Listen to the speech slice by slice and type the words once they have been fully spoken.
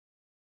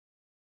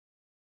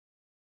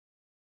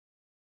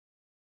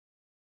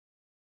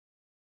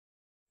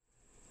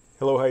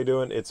Hello, how you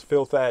doing? It's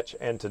Phil Thatch,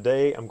 and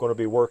today I'm going to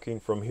be working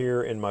from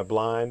here in my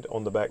blind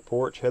on the back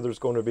porch. Heather's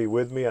going to be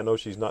with me. I know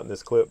she's not in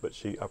this clip, but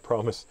I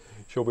promise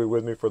she'll be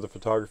with me for the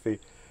photography.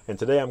 And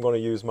today I'm going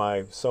to use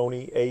my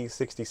Sony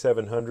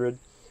a6700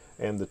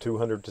 and the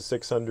 200 to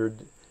 600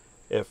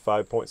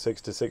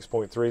 f5.6 to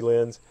 6.3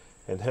 lens,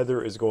 and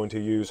Heather is going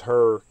to use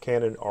her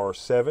Canon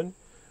R7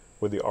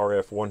 with the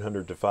RF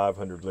 100 to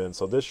 500 lens.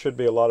 So this should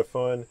be a lot of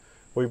fun.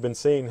 We've been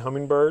seeing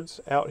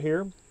hummingbirds out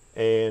here,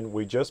 and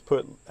we just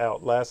put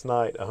out last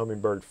night a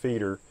hummingbird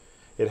feeder.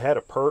 It had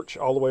a perch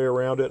all the way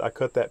around it. I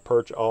cut that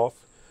perch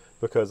off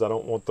because I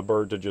don't want the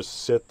bird to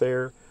just sit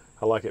there.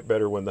 I like it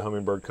better when the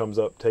hummingbird comes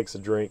up, takes a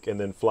drink, and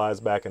then flies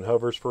back and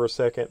hovers for a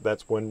second.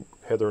 That's when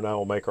Heather and I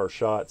will make our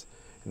shots,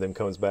 and then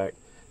comes back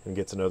and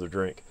gets another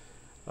drink.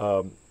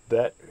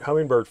 That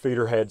hummingbird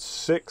feeder had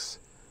 6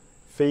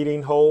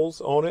 feeding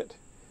holes on it,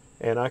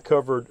 and I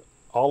covered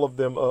all of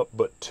them up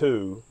but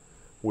 2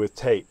 with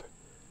tape.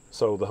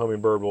 So the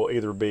hummingbird will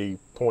either be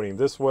pointing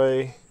this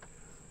way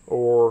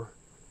or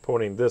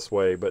pointing this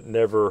way, but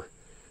never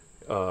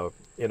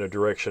in a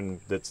direction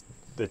that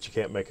you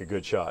can't make a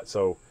good shot.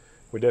 So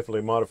we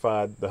definitely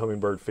modified the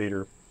hummingbird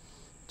feeder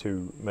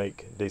to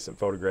make decent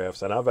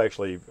photographs. And I've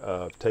actually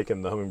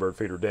taken the hummingbird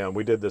feeder down.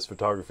 We did this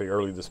photography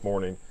early this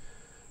morning,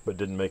 but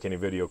didn't make any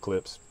video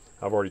clips.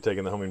 I've already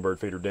taken the hummingbird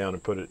feeder down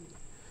and put it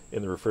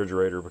in the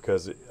refrigerator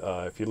because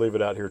if you leave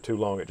it out here too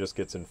long, it just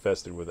gets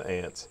infested with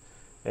ants.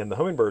 And the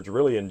hummingbirds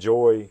really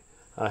enjoy,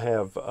 I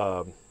have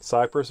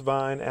cypress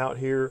vine out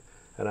here,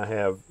 and I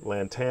have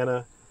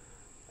lantana,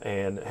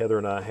 and Heather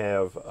and I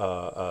have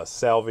a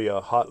salvia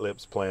hot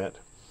lips plant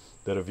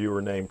that a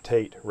viewer named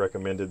Tate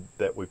recommended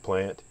that we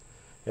plant.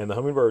 And the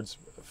hummingbirds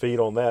feed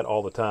on that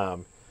all the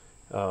time.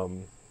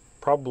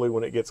 Probably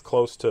when it gets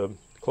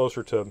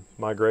closer to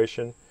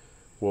migration,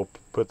 we'll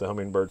put the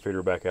hummingbird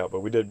feeder back out,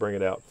 but we did bring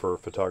it out for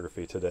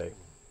photography today.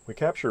 We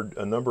captured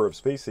a number of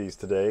species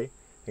today,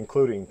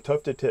 including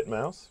tufted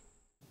titmouse.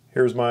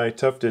 Here's my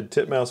tufted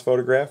titmouse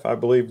photograph. I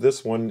believe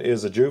this one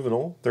is a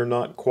juvenile. They're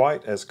not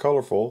quite as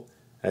colorful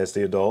as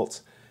the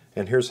adults.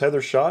 And here's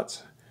Heather's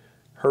shots.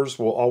 Hers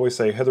will always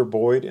say Heather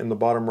Boyd in the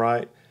bottom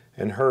right,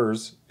 and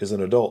hers is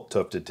an adult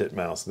tufted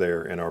titmouse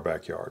there in our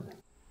backyard.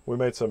 We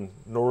made some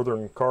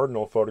northern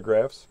cardinal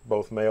photographs,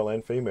 both male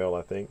and female,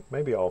 I think,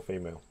 maybe all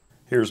female.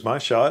 Here's my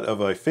shot of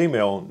a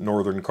female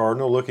northern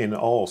cardinal looking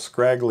all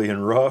scraggly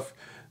and rough.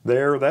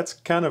 That's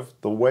kind of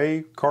the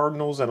way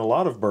cardinals and a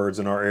lot of birds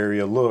in our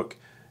area look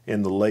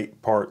in the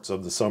late parts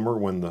of the summer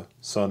when the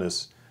sun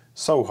is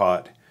so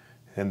hot.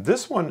 And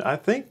this one, I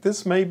think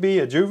this may be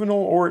a juvenile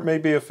or it may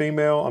be a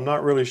female. I'm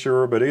not really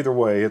sure, but either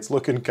way, it's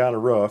looking kind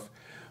of rough.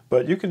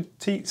 But you can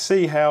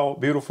see how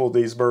beautiful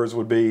these birds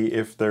would be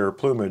if their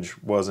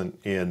plumage wasn't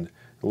in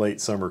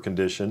late summer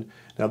condition.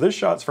 Now this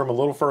shot's from a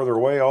little further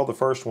away. All the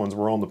first ones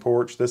were on the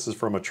porch. This is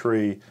from a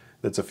tree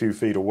that's a few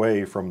feet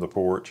away from the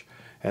porch.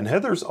 And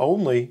Heather's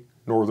only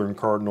northern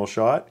cardinal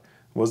shot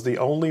was the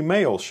only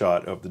male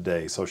shot of the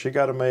day. So she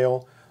got a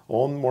male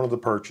on one of the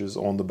perches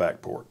on the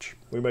back porch.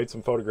 We made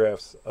some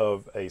photographs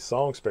of a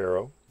song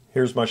sparrow.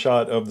 Here's my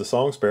shot of the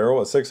song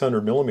sparrow, a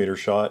 600mm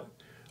shot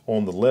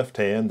on the left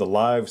hand, the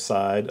live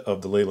side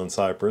of the Leland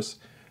cypress.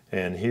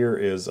 And here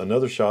is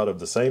another shot of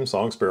the same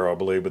song sparrow, I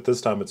believe, but this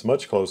time it's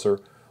much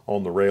closer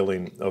on the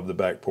railing of the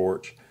back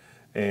porch.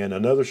 And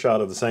another shot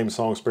of the same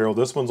song sparrow.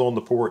 This one's on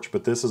the porch,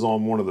 but this is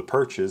on one of the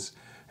perches.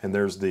 And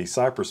there's the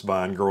cypress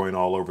vine growing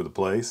all over the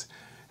place.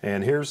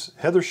 And here's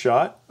Heather's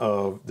shot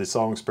of the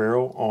song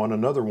sparrow on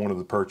another one of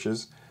the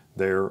perches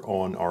there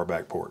on our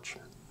back porch.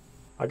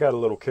 I got a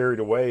little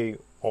carried away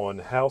on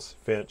house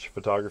finch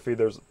photography.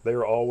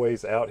 They're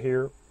always out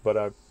here, but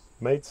I've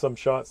made some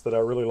shots that I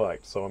really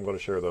liked, so I'm going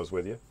to share those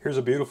with you. Here's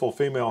a beautiful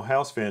female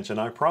house finch, and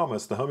I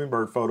promise the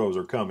hummingbird photos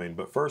are coming.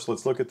 But first,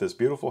 let's look at this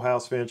beautiful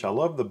house finch. I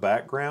love the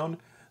background,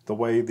 the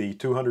way the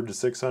 200 to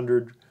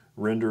 600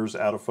 renders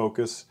out of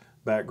focus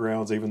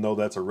backgrounds. Even though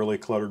that's a really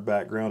cluttered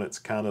background, it's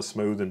kind of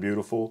smooth and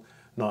beautiful,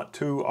 not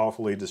too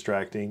awfully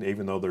distracting,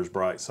 even though there's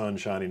bright sun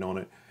shining on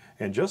it.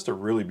 And just a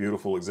really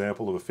beautiful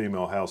example of a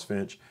female house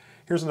finch.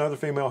 Here's another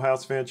female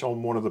house finch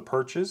on one of the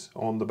perches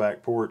on the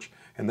back porch,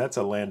 and that's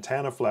a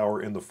lantana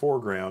flower in the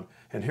foreground.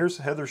 And here's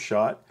Heather's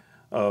shot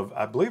of,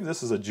 I believe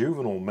this is a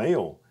juvenile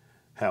male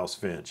house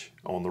finch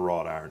on the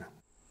wrought iron.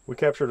 We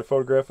captured a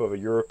photograph of a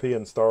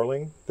European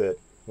starling that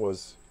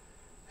was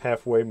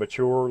halfway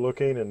mature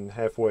looking and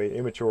halfway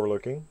immature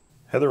looking.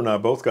 Heather and I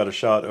both got a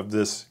shot of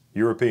this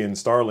European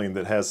starling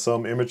that has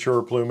some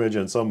immature plumage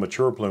and some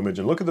mature plumage.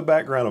 And look at the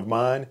background of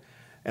mine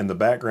and the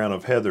background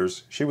of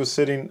Heather's. She was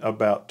sitting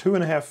about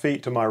 2.5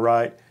 feet to my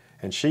right,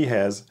 and she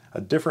has a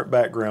different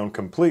background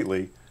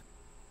completely.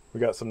 We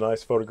got some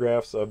nice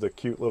photographs of the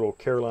cute little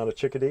Carolina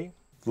chickadee.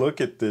 Look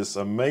at this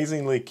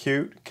amazingly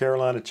cute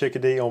Carolina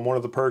chickadee on one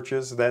of the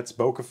perches. That's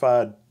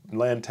boccified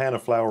lantana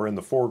flower in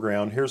the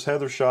foreground. Here's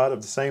Heather's shot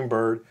of the same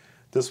bird.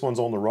 This one's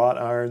on the wrought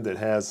iron that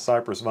has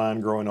cypress vine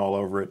growing all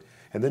over it.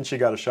 And then she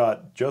got a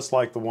shot just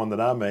like the one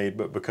that I made,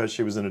 but because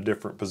she was in a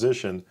different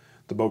position,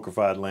 the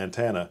boccified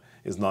lantana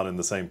is not in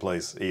the same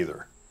place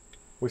either.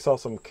 We saw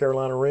some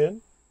Carolina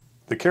wren.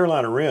 The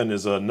Carolina wren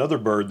is another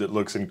bird that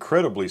looks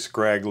incredibly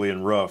scraggly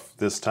and rough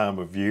this time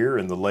of year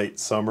in the late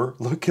summer.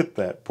 Look at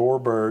that poor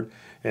bird.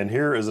 And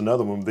here is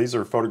another one. These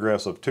are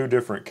photographs of two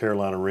different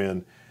Carolina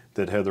wren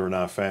that Heather and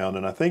I found.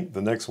 And I think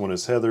the next one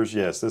is Heather's.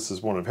 Yes, this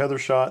is one of Heather's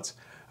shots.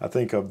 I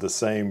think of the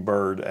same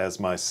bird as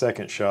my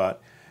second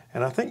shot.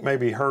 And I think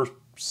maybe her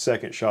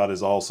second shot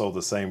is also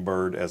the same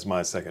bird as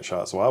my second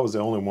shot. So I was the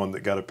only one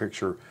that got a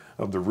picture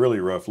of the really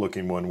rough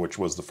looking one, which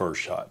was the first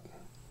shot.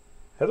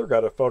 Heather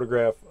got a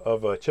photograph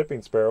of a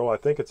chipping sparrow. I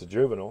think it's a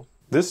juvenile.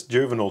 This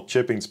juvenile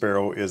chipping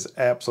sparrow is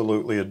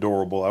absolutely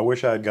adorable. I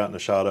wish I had gotten a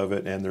shot of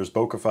it, and there's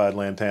boccified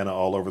lantana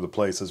all over the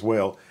place as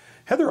well.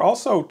 Heather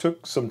also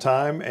took some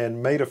time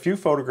and made a few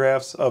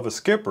photographs of a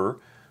skipper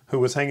who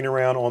was hanging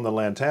around on the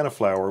lantana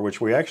flower, which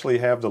we actually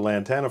have the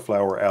lantana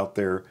flower out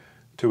there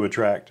to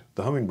attract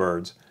the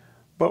hummingbirds.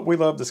 But we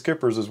love the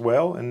skippers as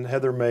well, and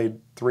Heather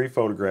made 3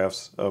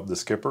 photographs of the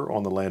skipper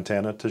on the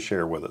lantana to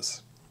share with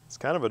us. It's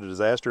kind of a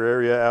disaster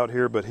area out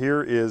here, but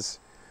here is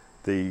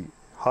the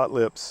hot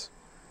lips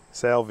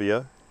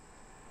salvia,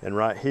 and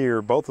right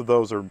here, both of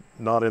those are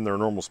not in their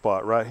normal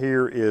spot. Right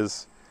here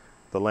is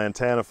the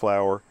lantana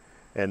flower,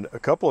 and a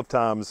couple of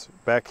times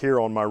back here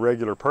on my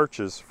regular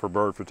perches for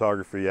bird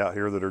photography out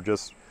here that are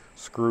just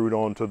screwed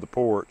onto the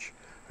porch,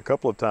 a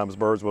couple of times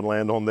birds would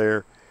land on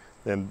there,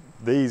 and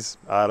these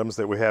items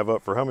that we have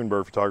up for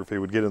hummingbird photography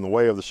would get in the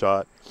way of the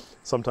shot.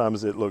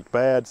 Sometimes it looked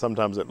bad,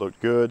 sometimes it looked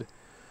good.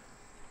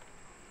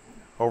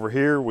 Over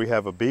here we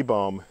have a bee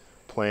balm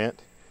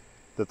plant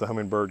that the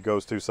hummingbird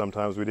goes to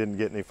sometimes. We didn't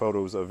get any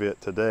photos of it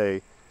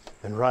today.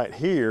 And right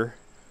here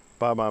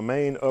by my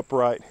main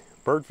upright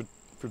bird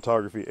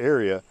photography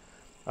area,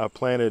 I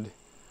planted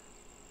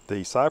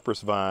the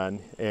cypress vine,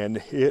 and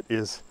it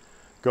is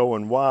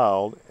going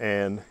wild,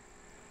 and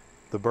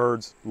the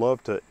birds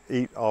love to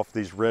eat off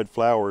these red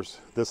flowers.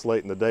 This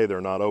late in the day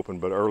they're not open,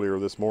 but earlier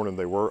this morning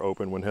they were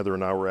open when Heather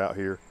and I were out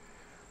here.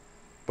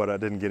 But I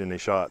didn't get any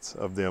shots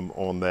of them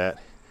on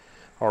that.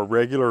 Our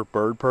regular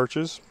bird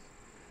perches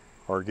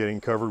are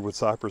getting covered with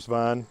cypress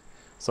vine.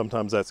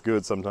 Sometimes that's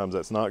good, sometimes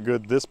that's not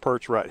good. This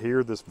perch right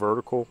here, this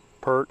vertical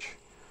perch,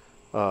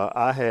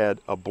 I had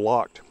a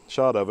blocked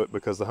shot of it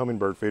because the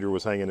hummingbird feeder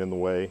was hanging in the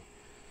way.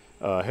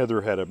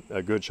 Heather had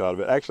a good shot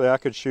of it. Actually, I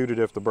could shoot it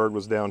if the bird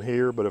was down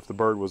here, but if the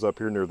bird was up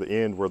here near the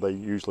end where they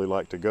usually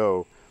like to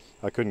go,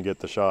 I couldn't get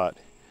the shot.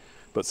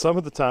 But some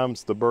of the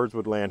times the birds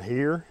would land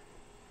here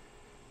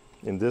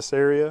in this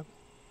area,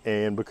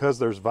 and because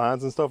there's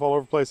vines and stuff all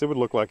over the place, it would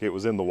look like it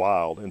was in the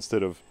wild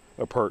instead of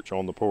a perch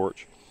on the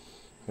porch.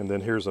 And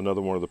then here's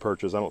another one of the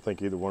perches. I don't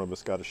think either one of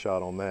us got a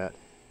shot on that.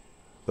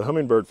 The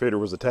hummingbird feeder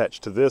was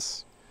attached to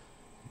this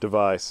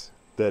device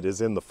that is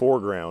in the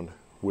foreground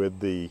with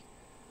the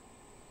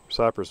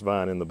cypress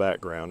vine in the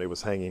background. It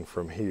was hanging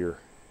from here,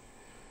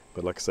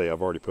 but like I say,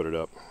 I've already put it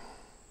up.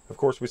 Of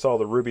course, we saw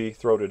the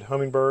ruby-throated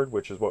hummingbird,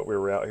 which is what we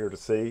were out here to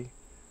see.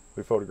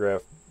 We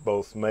photographed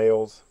both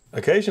males.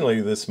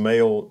 Occasionally this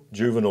male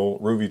juvenile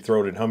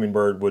ruby-throated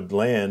hummingbird would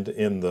land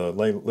in the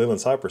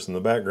Leland cypress in the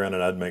background,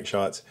 and I'd make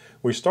shots.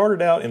 We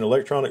started out in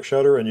electronic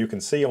shutter, and you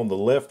can see on the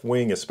left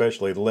wing,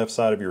 especially the left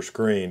side of your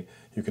screen,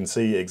 you can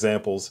see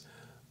examples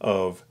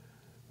of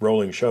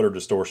rolling shutter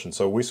distortion.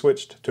 So we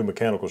switched to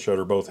mechanical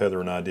shutter, both Heather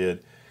and I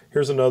did.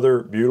 Here's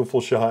another beautiful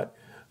shot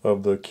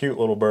of the cute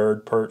little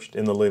bird perched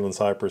in the Leland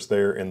cypress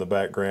there in the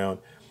background.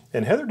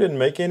 And Heather didn't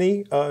make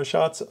any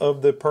shots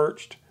of the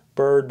perched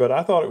bird, but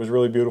I thought it was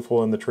really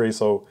beautiful in the tree,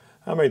 so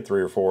I made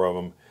 3 or 4 of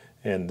them.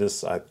 And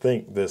this, I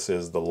think this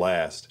is the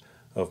last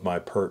of my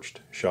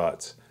perched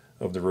shots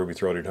of the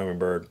ruby-throated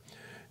hummingbird.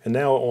 And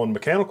now on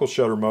mechanical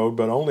shutter mode,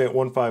 but only at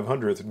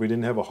 1/500th, we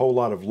didn't have a whole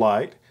lot of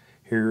light.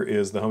 Here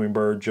is the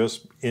hummingbird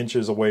just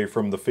inches away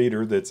from the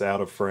feeder that's out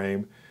of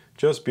frame.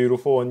 Just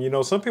beautiful. And you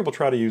know, some people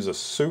try to use a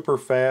super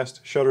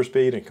fast shutter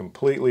speed and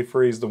completely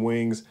freeze the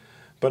wings,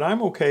 but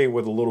I'm okay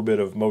with a little bit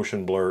of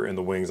motion blur in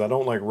the wings. I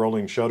don't like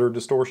rolling shutter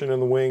distortion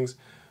in the wings,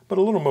 but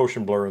a little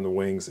motion blur in the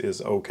wings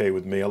is okay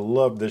with me. I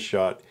love this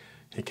shot.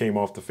 He came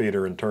off the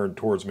feeder and turned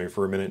towards me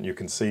for a minute, and you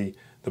can see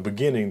the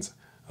beginnings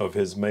of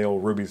his male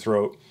ruby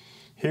throat.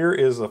 Here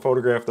is a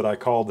photograph that I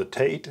call the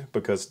Tate,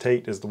 because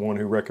Tate is the one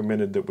who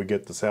recommended that we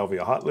get the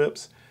salvia hot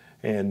lips.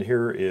 And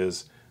here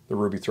is the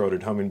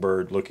ruby-throated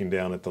hummingbird looking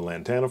down at the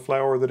lantana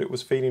flower that it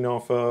was feeding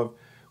off of.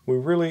 We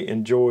really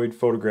enjoyed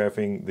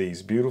photographing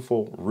these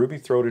beautiful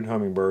ruby-throated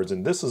hummingbirds,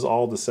 and this is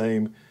all the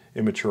same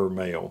immature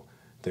male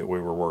that we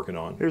were working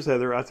on. Here's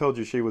Heather. I told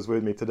you she was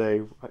with me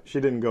today. She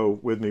didn't go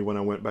with me when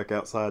I went back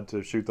outside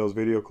to shoot those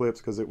video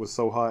clips because it was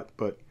so hot,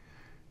 but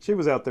she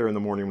was out there in the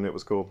morning when it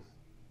was cool.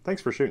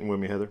 Thanks for shooting with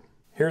me, Heather.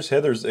 Here's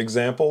Heather's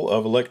example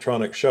of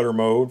electronic shutter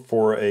mode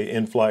for a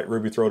in-flight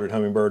ruby-throated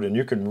hummingbird, and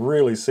you can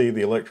really see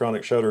the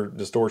electronic shutter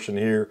distortion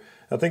here.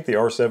 I think the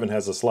R7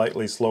 has a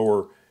slightly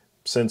slower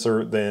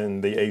sensor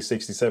than the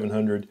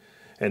A6700,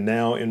 and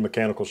now in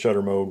mechanical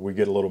shutter mode we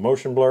get a little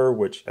motion blur,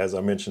 which, as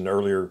I mentioned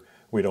earlier,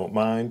 we don't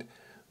mind,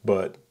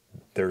 but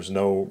there's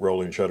no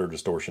rolling shutter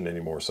distortion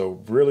anymore.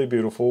 So really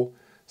beautiful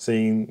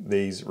seeing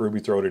these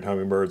ruby-throated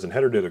hummingbirds, and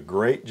Heather did a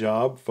great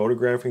job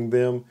photographing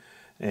them.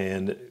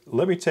 And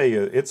let me tell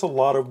you, it's a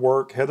lot of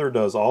work. Heather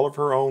does all of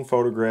her own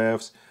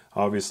photographs,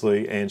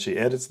 obviously, and she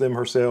edits them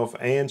herself,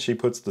 and she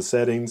puts the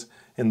settings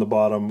in the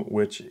bottom,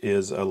 which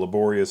is a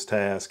laborious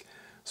task.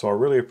 So I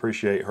really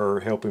appreciate her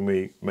helping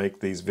me make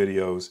these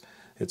videos.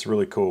 It's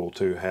really cool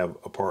to have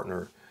a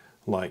partner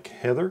like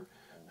Heather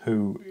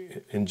who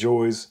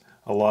enjoys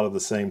a lot of the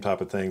same type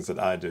of things that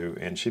I do,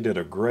 and she did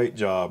a great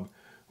job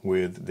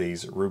with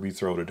these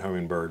ruby-throated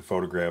hummingbird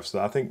photographs.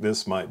 I think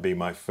this might be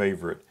my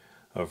favorite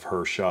of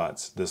her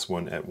shots, this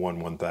one at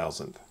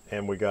 1/1000th.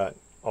 And we got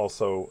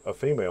also a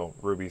female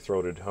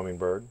ruby-throated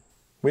hummingbird.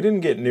 We didn't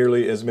get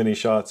nearly as many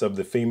shots of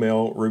the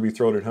female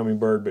ruby-throated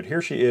hummingbird, but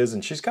here she is,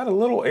 and she's got a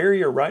little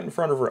area right in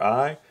front of her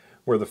eye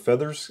where the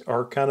feathers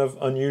are kind of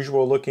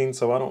unusual looking,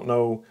 so I don't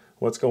know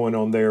what's going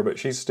on there, but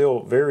she's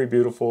still very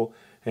beautiful.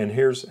 And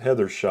here's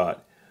Heather's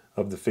shot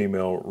of the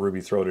female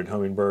ruby-throated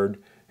hummingbird,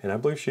 and I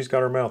believe she's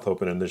got her mouth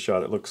open in this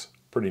shot. It looks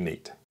pretty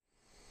neat.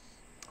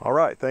 All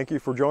right, thank you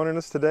for joining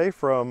us today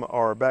from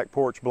our back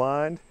porch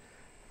blind.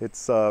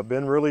 It's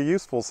been really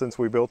useful since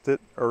we built it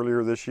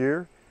earlier this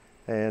year,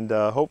 and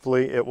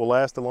hopefully it will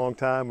last a long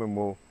time and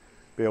we'll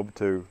be able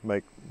to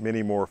make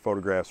many more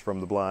photographs from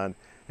the blind.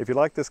 If you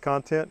like this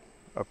content,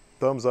 a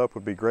thumbs up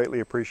would be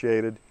greatly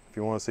appreciated. If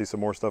you want to see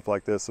some more stuff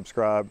like this,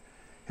 subscribe,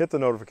 hit the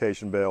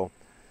notification bell,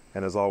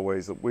 and as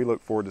always, we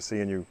look forward to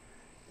seeing you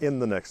in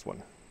the next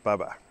one.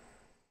 Bye-bye.